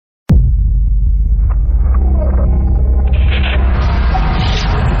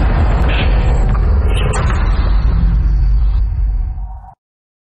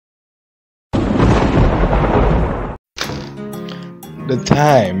The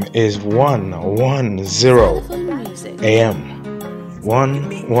time is 1:10 a.m.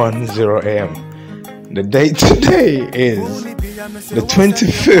 1:10 a.m. The date today is the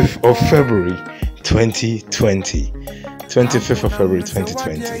 25th of February 2020. 25th of February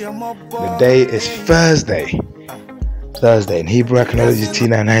 2020. The day is Thursday. In Hebrew Iconology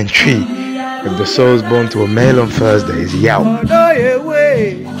T993. If the soul is born to a male on Thursday, it's Yao.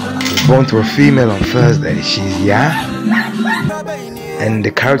 If born to a female on Thursday, she's Ya. And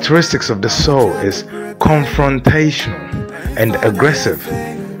the characteristics of the soul is confrontational and aggressive.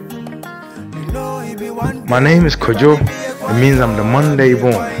 My name is Kojo. It means I'm the Monday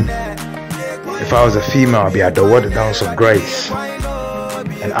born. If I was a female, I'd be at the water dance of grace.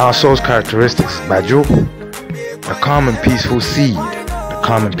 And our soul's characteristics, Bajo, a calm and peaceful seed, a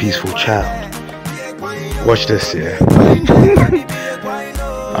calm and peaceful child. Watch this, yeah.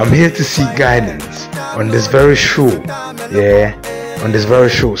 I'm here to seek guidance on this very short, on this very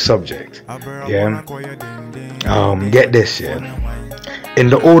short subject, yeah. Get this, yeah. In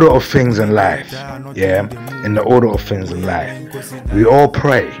the order of things in life, yeah. In the order of things in life, we all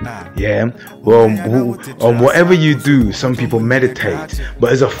pray, yeah. Well, whatever you do, some people meditate,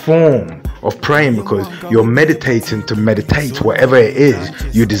 but it's a form of praying because you're meditating to meditate whatever it is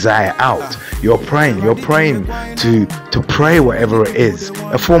you desire out. You're praying to pray whatever it is,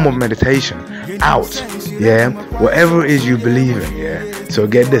 a form of meditation out, yeah. Whatever it is you believe in, yeah. So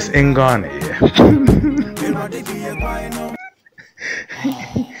get this, in Ghana,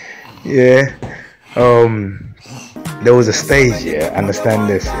 yeah. There was a stage, yeah, understand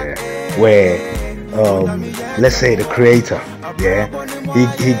this, yeah, where let's say the creator, yeah,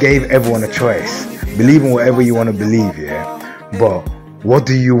 he gave everyone a choice. Believe in whatever you want to believe, yeah, but what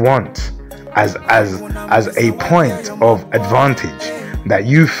do you want as a point of advantage that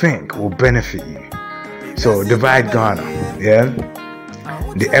you think will benefit you? So divide Ghana, yeah,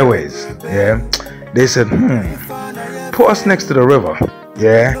 the airways, yeah. They said, put us next to the river,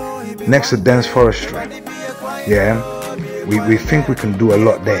 yeah, next to dense forestry, yeah. We think we can do a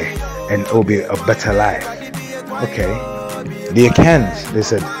lot there and it'll be a better life. Okay. The Akans, they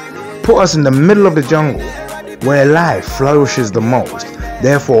said, put us in the middle of the jungle where life flourishes the most.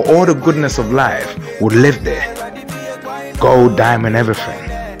 Therefore, all the goodness of life would live there. Gold, diamond, everything.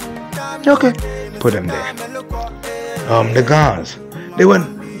 Okay. Put them there. The Gans, they went,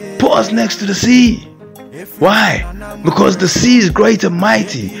 put us next to the sea. Why? Because the sea is great and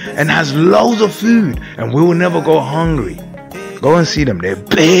mighty and has loads of food and we will never go hungry. Go and see them, they're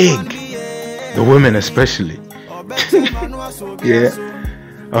big. The women especially. Yeah.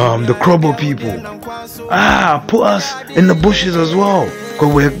 The Krobo people. Put us in the bushes as well.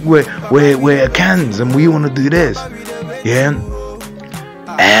 Because we're Akans and we want to do this. Yeah.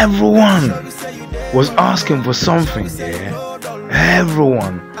 Everyone was asking for something, yeah.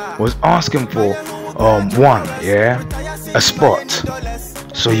 Everyone was asking for one, yeah, a spot.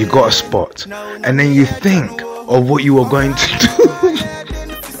 So you got a spot, and then you think of what you were going to do.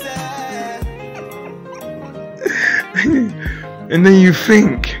 And then you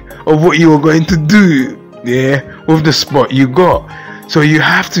think of what you were going to do, yeah, with the spot you got. So you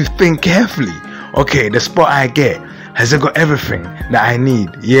have to think carefully. Okay, the spot I get, has it got everything that I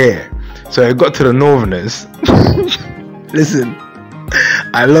need? Yeah. So I got to the Northerners. Listen,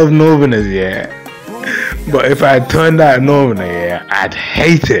 I love Northerners, yeah. But if I turned out Northerner, yeah, I'd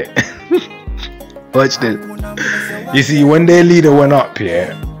hate it. Watch this. You see, when their leader went up,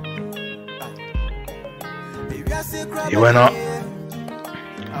 yeah, he went up.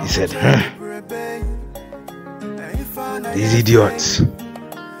 He said, these idiots,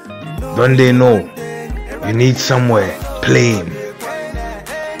 don't they know you need somewhere plain?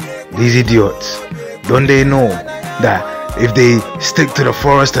 These idiots, don't they know that if they stick to the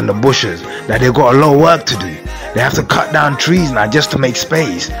forest and the bushes, that they've got a lot of work to do? They have to cut down trees now just to make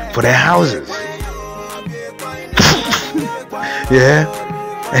space for their houses. Yeah,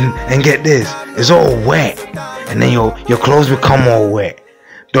 and get this, it's all wet, and then your clothes become all wet.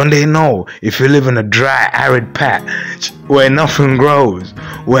 Don't they know if you live in a dry, arid patch where nothing grows,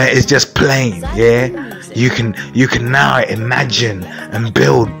 where it's just plain, yeah, you can now imagine and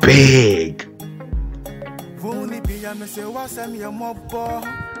build big.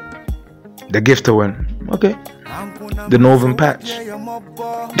 The gifter went, okay, the northern patch.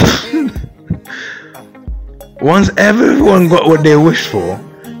 Once everyone got what they wished for,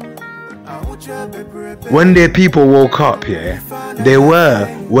 when their people woke up, yeah, they were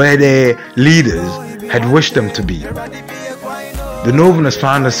where their leaders had wished them to be. The Northerners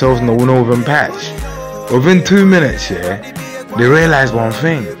found themselves in the northern patch. Within 2 minutes, yeah, they realized one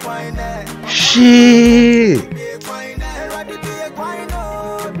thing. Shit!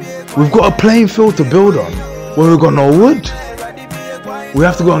 We've got a playing field to build on, but we've got no wood. We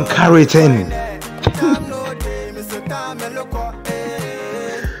have to go and carry it in.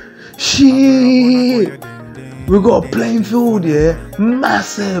 Shit. We've got a playing field, yeah,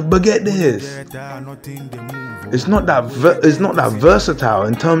 massive. But get this, it's not that versatile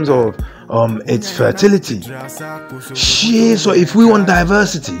in terms of its fertility. Shit. So if we want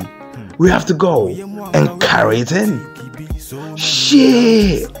diversity, we have to go and carry it in.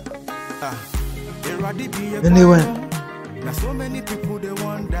 Shit. Then they went,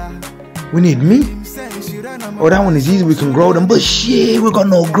 we need meat. Oh, that one is easy, we can grow them. But shit, we got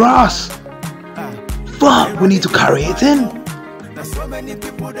no grass. Fuck, we need to carry it in.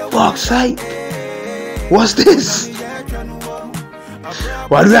 Fuck's sake. What's this?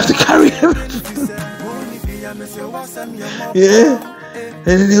 Why do we have to carry everything? Yeah. And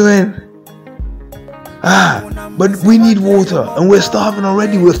then they went, but we need water and we're starving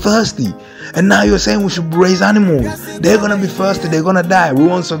already, we're thirsty. And now you're saying we should raise animals. They're gonna be thirsty, they're gonna die, we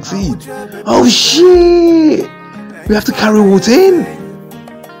won't succeed. Oh shit! We have to carry water in.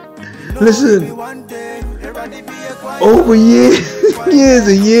 Listen, over years, years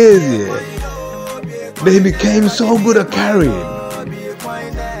and years, yeah, they became so good at carrying,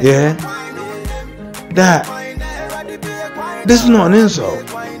 yeah, that this is not an insult,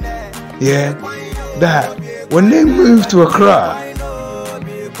 yeah, that when they moved to Accra,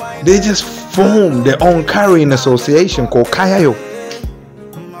 they just formed their own carrying association called Kayayo.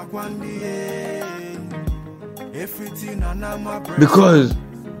 Because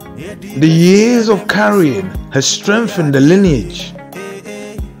the years of carrying has strengthened the lineage.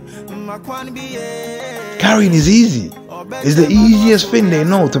 Carrying is easy. It's the easiest thing they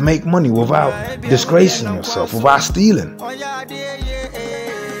know to make money without disgracing yourself, without stealing.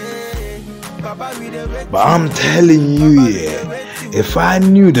 But I'm telling you, yeah, if I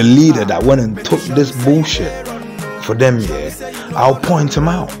knew the leader that went and took this bullshit for them, yeah, I'll point him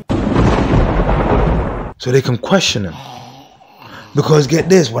out so they can question him. Because get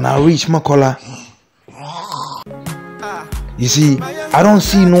this, when I reach Makola, you see, I don't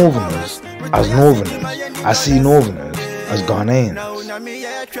see Northerners as Northerners. I see Northerners as Ghanaians.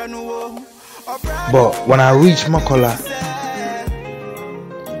 But when I reach Makola,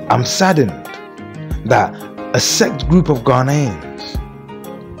 I'm saddened that a sect group of Ghanaians,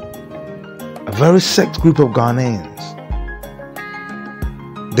 a very sect group of Ghanaians,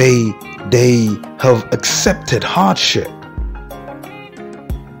 they have accepted hardship.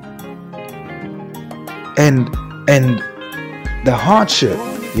 And the hardship,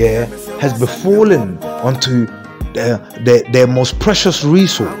 yeah, has befallen onto their most precious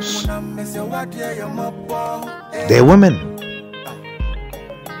resource, their women.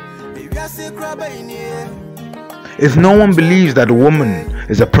 If no one believes that a woman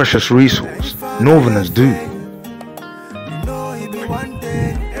is a precious resource, Northerners do.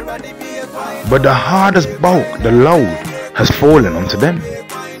 But the hardest bulk, the load, has fallen onto them.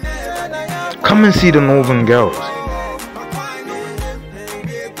 Come and see the Northern girls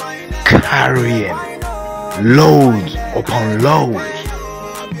carrying loads upon loads.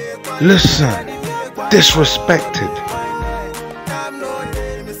 Listen, disrespected.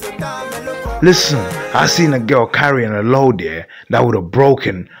 Listen, I seen a girl carrying a load there that would have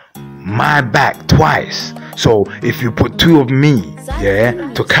broken my back twice. So if you put two of me,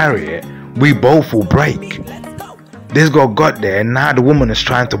 yeah, to carry it, we both will break. This girl got there and now the woman is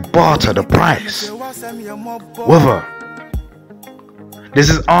trying to barter the price with her. This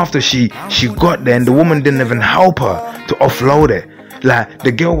is after she got there and the woman didn't even help her to offload it. Like,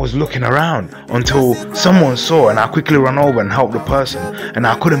 the girl was looking around until someone saw, and I quickly ran over and helped the person, and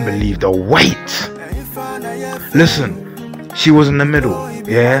I couldn't believe the weight. Listen, she was in the middle,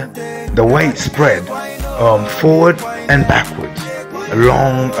 yeah? The weight spread forward and backwards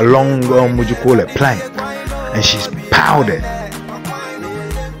along what you call it, plank, and she's piled it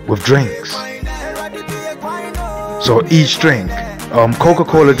with drinks. So each drink,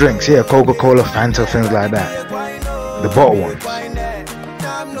 Coca-Cola drinks, yeah, Coca-Cola, Fanta, things like that, the bottle ones,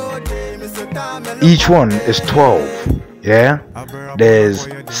 each one is 12, yeah? There's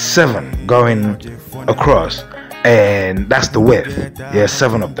 7 going across, and that's the width, yeah,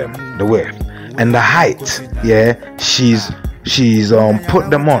 7 of them, the width. And the height, yeah, she's put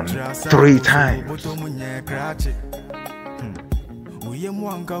them on 3 times.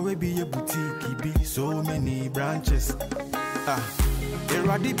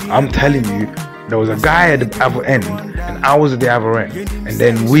 I'm telling you, there was a guy at the other end and I was at the other end, and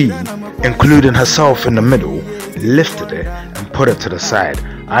then we, including herself in the middle, lifted it and put it to the side.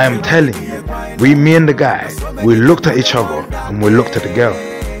 I am telling you, me and the guy, we looked at each other and we looked at the girl.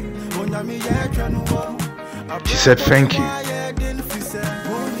 She said thank you.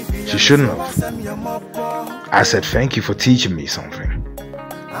 She shouldn't have. I said thank you for teaching me something.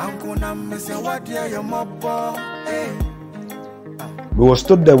 We were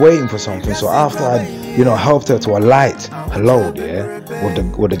stood there waiting for something, so after I, helped her to alight her load,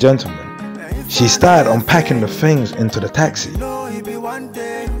 with the gentleman, she started unpacking the things into the taxi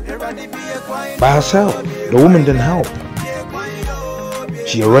by herself. The woman didn't help.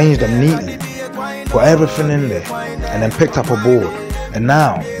 She arranged them neatly, put everything in there, and then picked up a board. And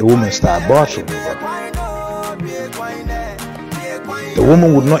now the woman started bartering with her. The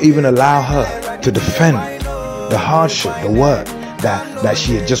woman would not even allow her to defend the hardship, the work that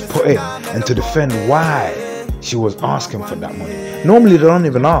she had just put in, and to defend why she was asking for that money. Normally they don't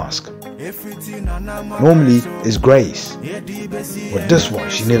even ask. Normally it's grace. But this one,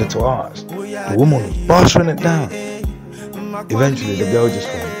 she needed to ask. The woman was bartering it down. Eventually the girl just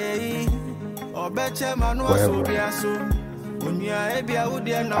went, whatever.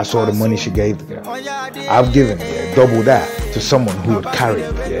 I saw the money she gave the girl. I've given double that to someone who would carry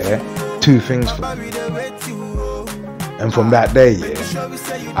 2 things for me. And from that day,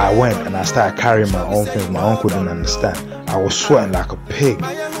 I went and I started carrying my own things. My uncle didn't understand. I was sweating like a pig,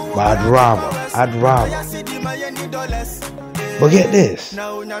 but I'd rather. But get this.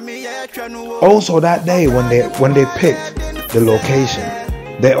 Also that day when they picked the location,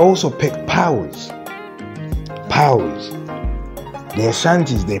 they also picked powers. The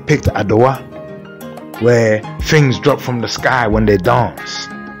Ashantis, they picked Adowa, where things drop from the sky when they dance.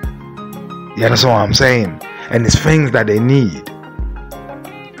 You understand what I'm saying? And it's things that they need.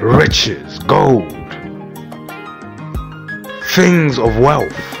 Riches, gold, things of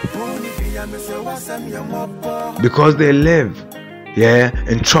wealth. Because they live,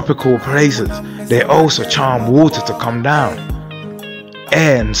 in tropical places, they also charm water to come down.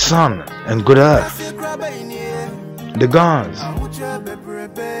 Air and sun and good earth. The Gans,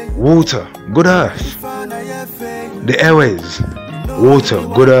 water, good earth. The airways, water,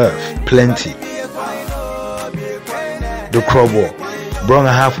 good earth, plenty. The Krobo,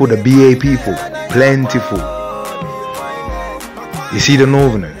 Bronga Hafu, the BA people, plentiful. You see the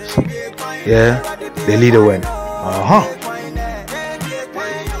Northerners, the leader went,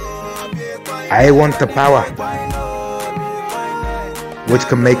 I want the power which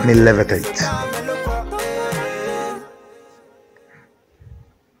can make me levitate.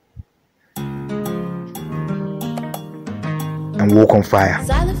 And walk on fire.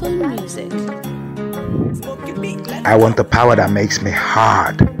 I want the power that makes me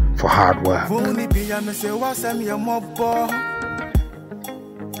hard for hard work.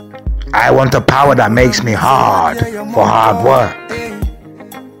 I want the power that makes me hard for hard work.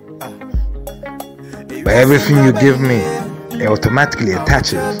 But everything you give me, it automatically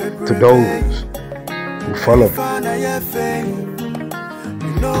attaches to those who follow me.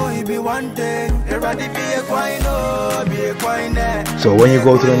 So when you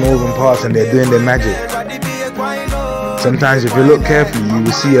go to the northern parts and they're doing their magic, sometimes if you look carefully, you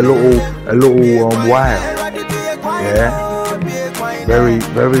will see a little wire, very,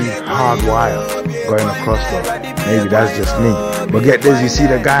 very hard wire going across them. Maybe that's just me. But get this, you see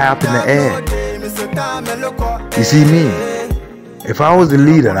the guy up in the air. You see me. If I was the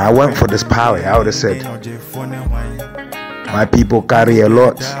leader and I went for this power, I would have said, my people carry a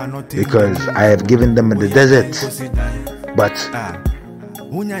lot because I have given them the desert. But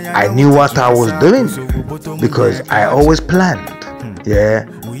I knew what I was doing because I always planned,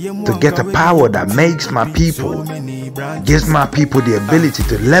 to get a power that makes my people, gives my people the ability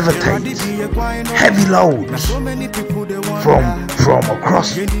to levitate heavy loads from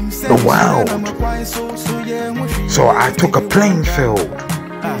across the world. So I took a playing field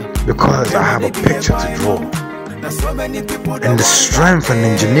because I have a picture to draw. And the strength and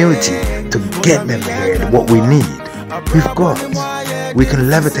ingenuity to get them here, what we need, we've got. We can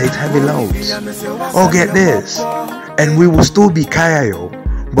levitate heavy loads. Oh, get this. And we will still be Kayayo,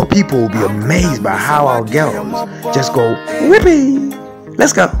 but people will be amazed by how our girls just go, whippy,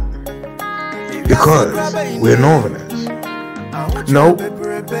 let's go. Because we're Northerners. No,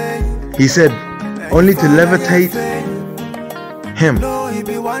 he said, only to levitate him,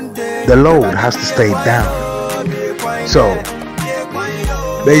 the load has to stay down. So,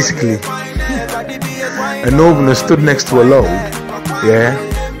 basically, a Northerner stood next to a load,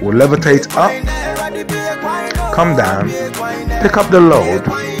 will levitate up, come down, pick up the load,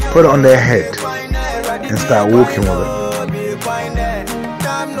 put it on their head, and start walking with it.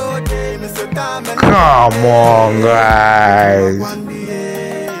 Come on, guys.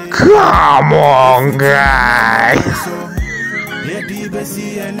 Come on, guys.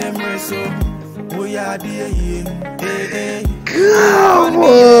 Come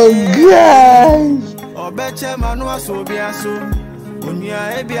on, guys.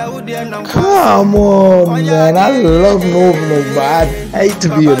 Come on, man. I love Novno, but I hate to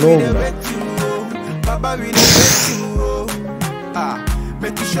be a Novno.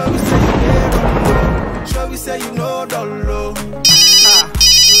 Make you show we say you know the low.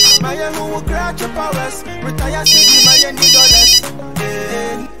 My young will crack your powers, retire city, my young dollars.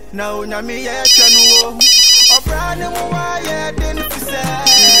 Now, Nami, yeah, can go. Or brand new, why, didn't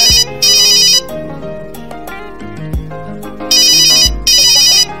say.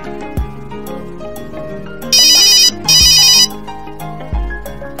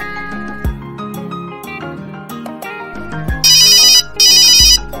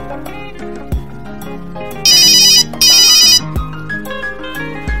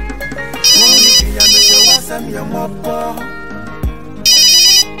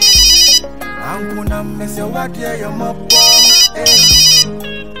 I'm gonna miss your what your mopo.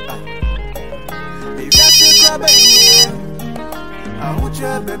 If that's a crab, I would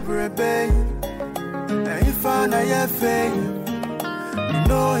you be brave. And if I know your face, you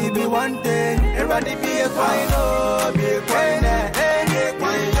know he'll be one day. Everybody be a fine, be a fine, be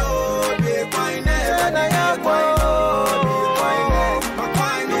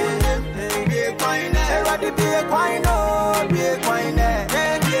a fine, everybody be a fine.